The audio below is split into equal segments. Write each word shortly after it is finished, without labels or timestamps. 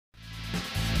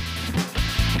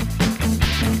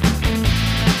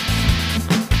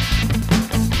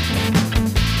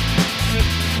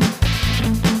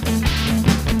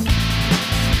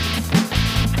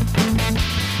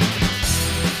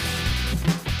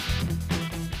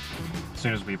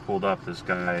soon as we pulled up, this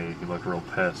guy, he looked real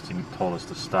pissed. He told us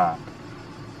to stop.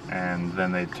 And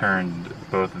then they turned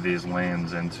both of these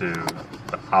lanes into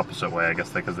the opposite way, I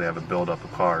guess because they have a buildup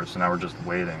of cars. So now we're just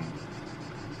waiting.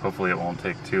 Hopefully it won't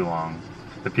take too long.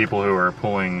 The people who are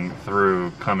pulling through,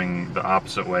 coming the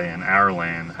opposite way in our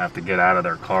lane, have to get out of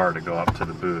their car to go up to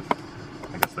the booth.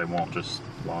 I guess they won't just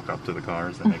walk up to the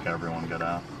cars, they make everyone get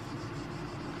out.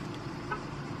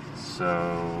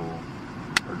 So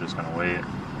we're just gonna wait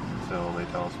until they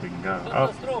tell us we can go.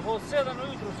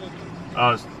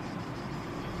 Oh,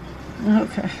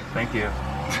 okay. Thank you.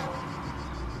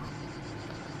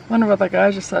 Wonder what that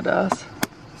guy just said to us.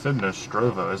 He said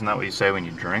Nostrovo. Isn't that what you say when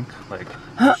you drink? Like,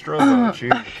 Nostrovo,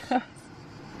 cheers.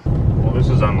 Well, this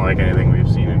is unlike anything we've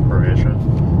seen in Croatia.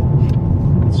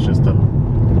 It's just a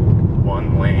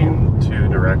one-lane,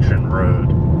 two-direction road.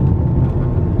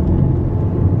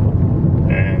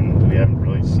 And we haven't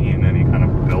really seen any kind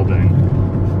of building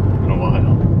in a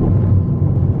while.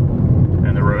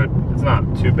 And the road, it's not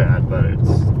too bad, but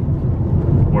it's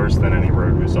worse than any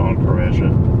road we saw in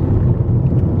Croatia.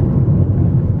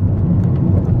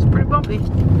 It's pretty bumpy.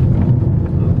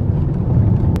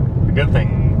 The good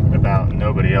thing about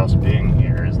nobody else being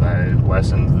here is that it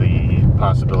lessens the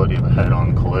possibility of a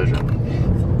head-on collision.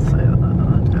 Let's say that.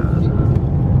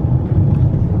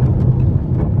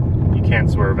 You can't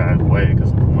swerve out of the way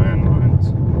because of the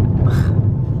landmines.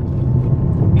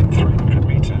 In 300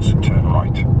 meters, turn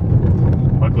right.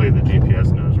 Luckily the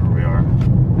GPS knows where we are.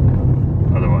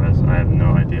 Otherwise, I have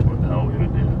no idea what the hell we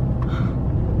would do.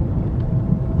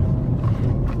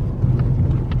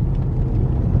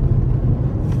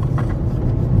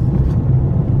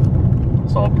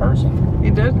 Saw a person.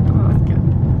 You did? Oh, that's good.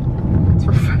 It's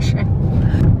refreshing.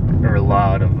 There are a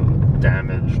lot of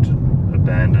damaged,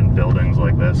 abandoned buildings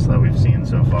like this that we've seen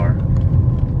so far.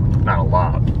 Not a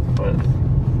lot, but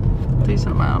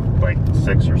Decent amount. like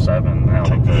 6 or 7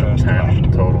 out of the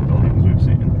 10 total buildings we've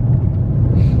seen.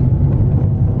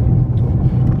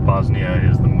 Bosnia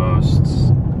is the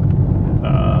most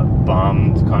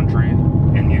bombed country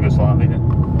in Yugoslavia,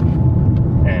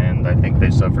 and I think they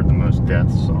suffered the most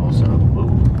deaths also. Ooh.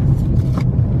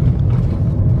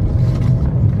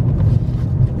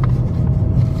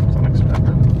 It's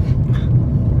unexpected.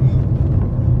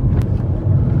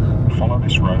 Follow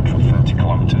this road for 30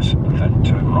 kilometers, then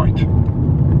turn right. 30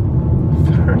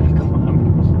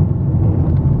 kilometers.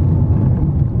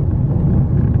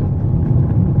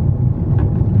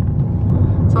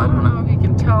 So I don't know if you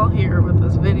can tell here with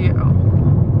this video,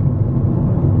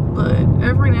 but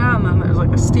every now and then there's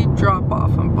like a steep drop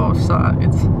off on both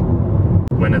sides.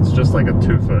 When it's just like a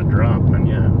 2-foot drop, then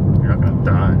yeah, you're not gonna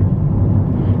die.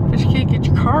 But you can't get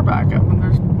your car back up and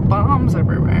there's bombs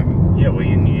everywhere. Yeah, well,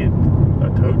 you need a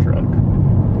tow truck.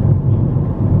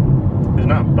 There's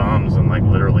not bombs in like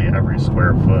literally every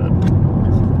square foot.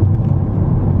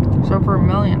 So for $1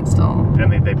 million still.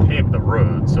 And they paved the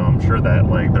road, so I'm sure that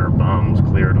like there are bombs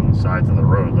cleared on the sides of the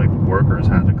road. Like workers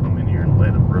had to come in here and lay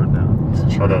the road down.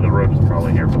 Although the road was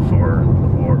probably here before the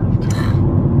war.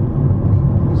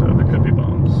 So there could be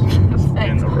bombs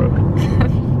in the road.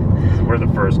 We're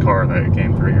the first car that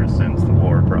came through here since the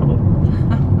war, probably.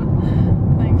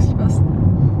 Thanks, Justin.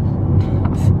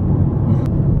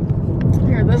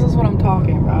 Here, this is what I'm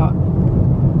talking about.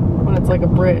 When it's like a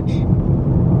bridge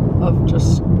of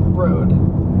just road.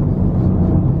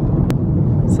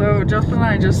 So Justin and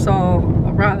I just saw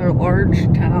a rather large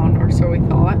town, or so we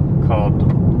thought. Called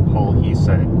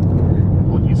Poljice.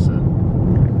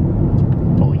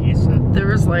 There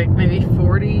was like maybe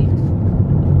 40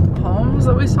 homes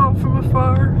that we saw from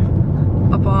afar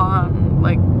up on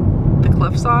like the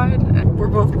cliffside, and we're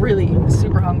both really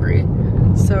super hungry,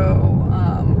 so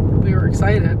we were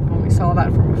excited when we saw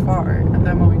that from afar, and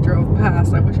then when we drove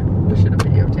past, we should have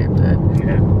videotaped it.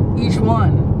 Yeah. Each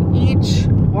one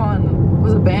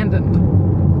was abandoned.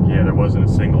 Yeah, there wasn't a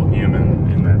single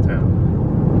human in that town.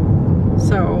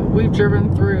 So we've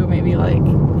driven through maybe like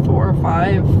 4 or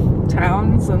 5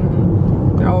 towns,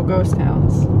 and they're all ghost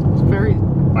towns. It's very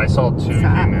I saw 2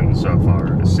 sad. humans so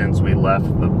far since we left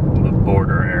the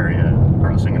border area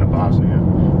crossing into Bosnia.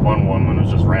 One woman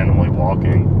was just randomly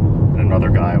walking, and another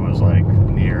guy was like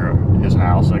near his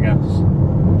house, I guess.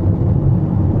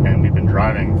 And we've been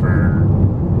driving for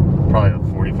probably like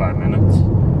 45 minutes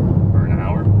or an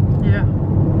hour. Yeah.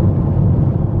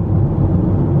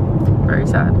 Very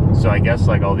sad. So I guess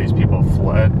like all these people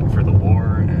fled for the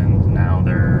war, and now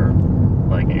they're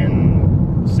like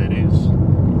in cities,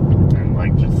 and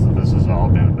like just this has all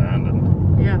been abandoned.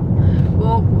 Yeah.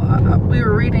 Well, we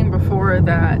were reading before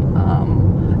that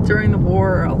during the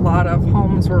war, a lot of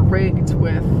homes were rigged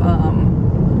with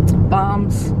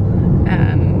bombs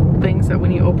and things that when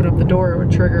you open up the door it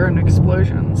would trigger an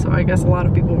explosion. So I guess a lot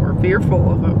of people were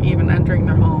fearful of even entering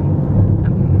their home.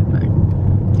 And like,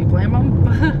 do you blame them?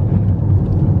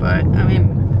 But I mean,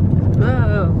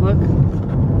 look,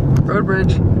 road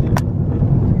bridge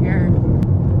here.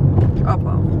 Drop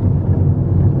off.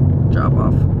 Drop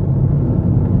off.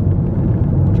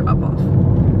 Drop off.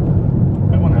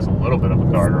 That one has a little bit of a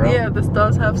guardrail. Yeah, this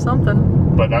does have something.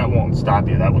 But that won't stop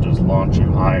you. That will just launch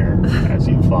you higher as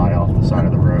you fly off the side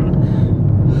of the road.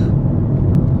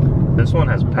 This one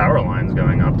has power lines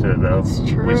going up to it, though. That's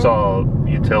true. We saw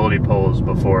utility poles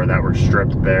before that were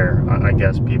stripped bare. I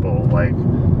guess people like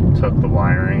took the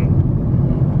wiring.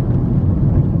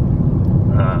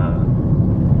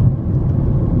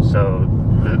 So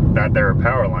that there are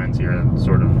power lines here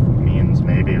sort of means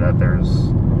maybe that there's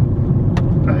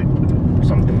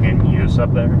something in use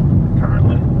up there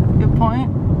currently. Good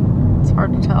point. It's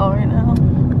hard to tell right now.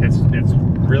 It's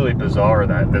really bizarre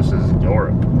that this is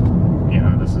Europe. You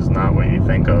know, this is not what you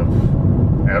think of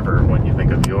ever when you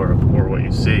think of Europe, or what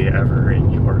you see ever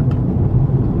in Europe.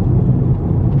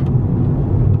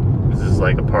 This is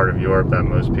like a part of Europe that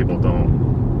most people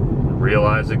don't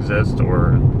realize exists,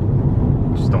 or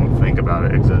just don't think about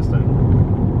it existing.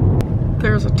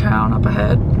 There's a town up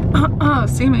ahead,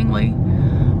 seemingly,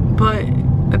 but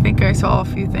I think I saw a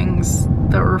few things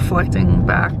that were reflecting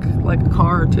back like a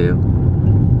car or two.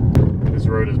 This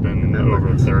road has been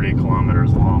over 30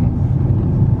 kilometers long.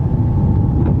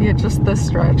 Yeah, just this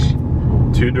stretch.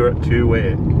 Two-way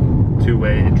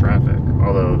traffic,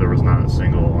 although there was not a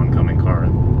single oncoming car,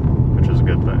 which is a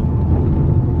good thing.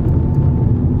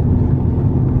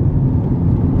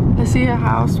 I see a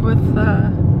house with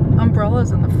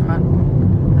umbrellas in the front.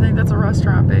 I think that's a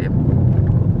restaurant, babe.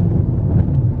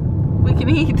 We can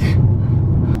eat.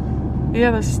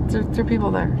 Yeah, there are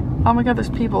people there. Oh my god, there's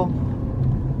people.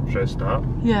 Should I stop?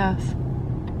 Yes,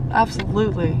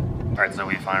 absolutely. Alright, so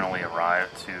we finally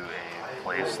arrived to a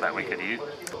place that we could eat,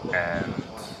 and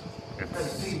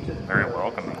it's very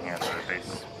welcoming here. They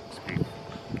speak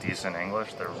decent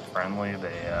English, they're friendly,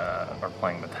 they are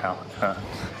playing Metallica.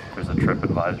 There's a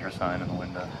TripAdvisor sign in the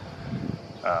window.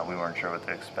 We weren't sure what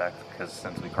to expect, because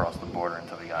since we crossed the border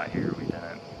until we got here, we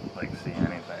didn't like see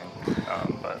anything,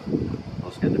 but it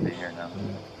was good to be here now.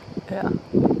 Yeah.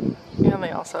 And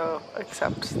they also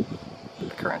accept the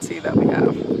currency that we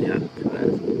have. Yeah.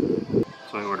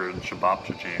 So we ordered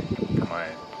shababchichi for my,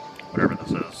 whatever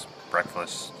this is,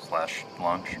 breakfast /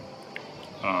 lunch.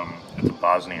 It's a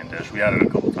Bosnian dish. We had it a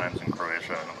couple times in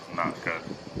Croatia and it was not good.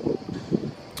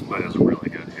 But it was really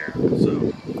good here.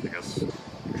 So I guess it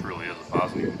truly is a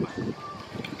Bosnian thing.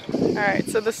 Alright,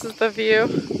 so this is the view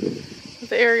of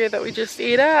the area that we just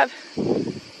ate at.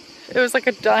 It was like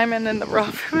a diamond in the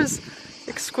rough. It was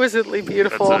exquisitely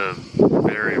beautiful. That's a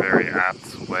very, very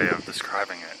apt way of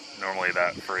describing it. Normally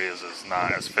that phrase is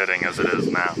not as fitting as it is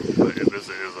now, but this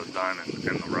is a diamond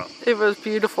in the rough. It was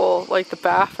beautiful. Like the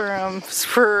bathrooms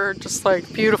were just like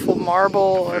beautiful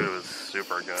marble. The food and was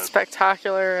super good.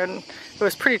 spectacular, and it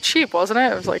was pretty cheap, wasn't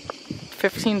it? It was like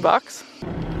 15 bucks.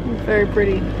 Very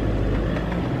pretty.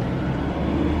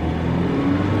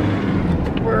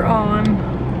 We're on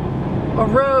a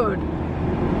road.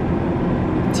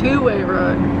 Two-way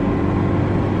road.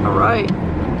 All right.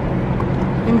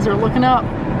 Things are looking up.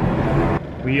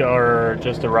 We are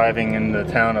just arriving in the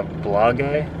town of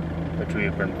Blage, which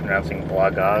we've been pronouncing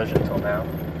Blagage until now.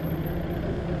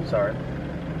 Sorry,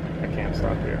 I can't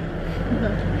stop here.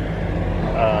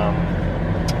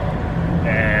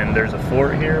 And there's a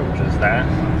fort here, which is that,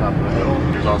 on top of the hill.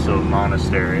 There's also a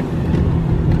monastery,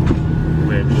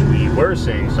 which we were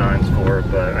seeing signs for,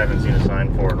 but I haven't seen a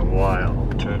sign for in a while.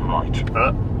 Turn right.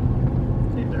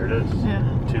 There it is. Yeah.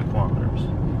 2 kilometers.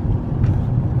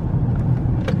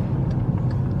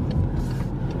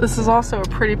 This is also a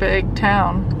pretty big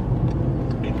town.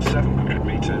 In 700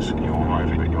 meters, you're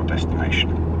arriving at your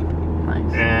destination.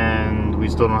 Nice. And we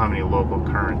still don't have any local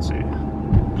currency.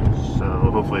 So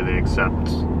hopefully they accept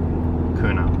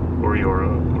kuna, or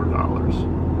euro, or dollars.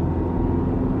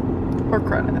 Or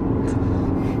credit.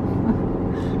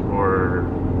 Or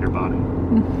your body.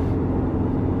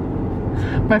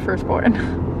 My firstborn.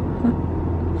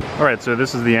 Alright, so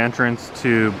this is the entrance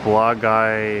to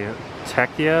Blagaj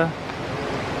Tekia.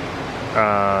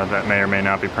 That may or may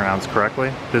not be pronounced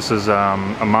correctly. This is a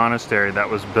monastery that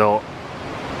was built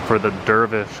for the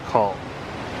dervish cult.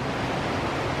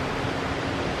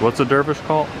 What's a dervish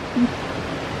cult?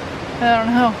 I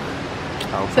don't know.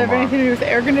 Oh, Does it have anything to do with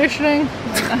air conditioning?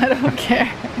 I don't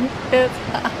care. It's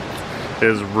hot. It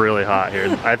is really hot here.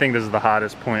 I think this is the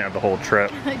hottest point of the whole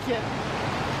trip. I get.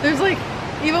 There's like,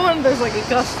 even when there's like a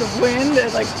gust of wind,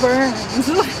 it like burns.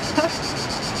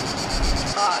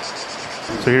 hot.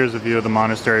 So here's a view of the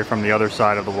monastery from the other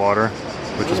side of the water,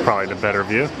 which is probably the better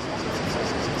view.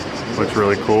 Looks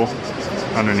really cool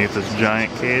underneath this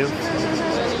giant cave.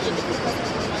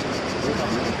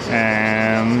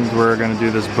 And we're gonna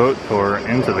do this boat tour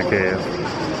into the cave,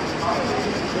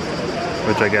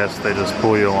 which I guess they just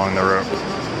pull you along the rope.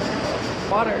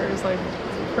 Water is like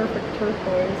perfect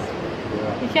turquoise.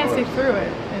 You can't see through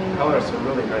it anymore. Colors are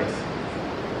really nice.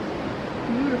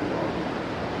 Beautiful.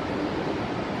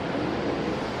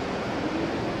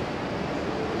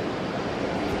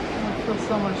 I feel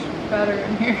so much better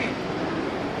in here.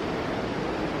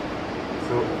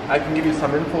 So I can give you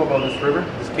some info about this river,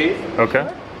 this cave.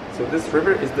 Okay. So this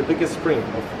river is the biggest spring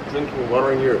of drinking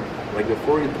water in Europe. Like the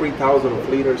 43,000 of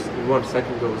liters in 1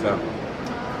 second goes out.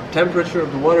 Temperature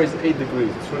of the water is 8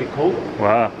 degrees. It's really cold.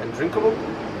 Wow. And drinkable.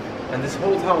 And this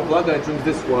whole town of Blaga drinks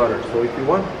this water. So if you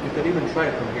want, you can even try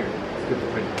it from here. It's good to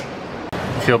drink.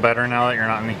 You feel better now that you're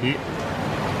not in the heat?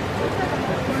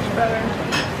 Much better.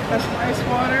 That's nice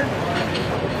water.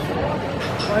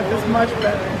 Life is much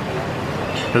better.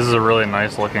 This is a really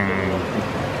nice looking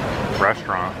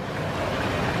restaurant.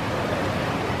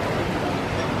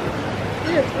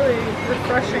 Yeah, it's really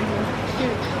refreshing and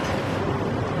cute.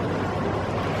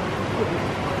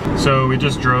 So we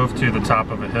just drove to the top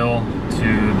of a hill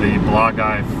to the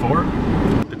Blagai Fort.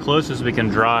 The closest we can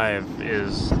drive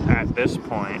is at this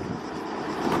point,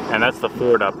 and that's the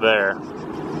fort up there.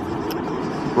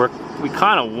 We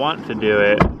kind of want to do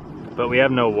it, but we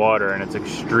have no water and it's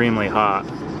extremely hot.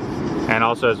 And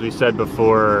also, as we said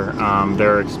before,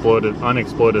 there are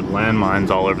unexploded landmines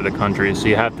all over the country, so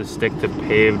you have to stick to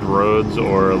paved roads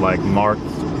or like marked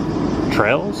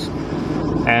trails.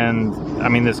 And I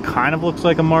mean, this kind of looks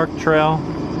like a marked trail.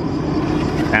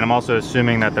 And I'm also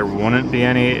assuming that there wouldn't be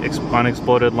any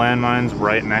unexploded landmines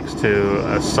right next to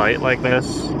a site like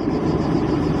this.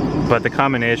 But the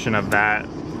combination of that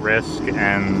risk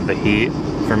and the heat,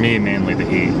 for me, mainly the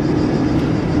heat.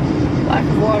 Lack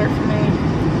of water for me.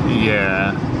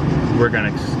 Yeah, we're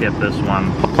gonna skip this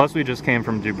one. Plus we just came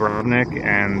from Dubrovnik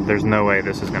and there's no way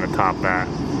this is gonna top that.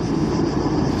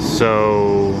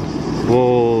 So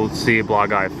we'll see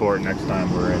Blagai Fort next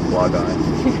time we're in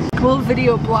Blagai. We'll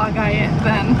video Blagai it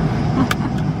then.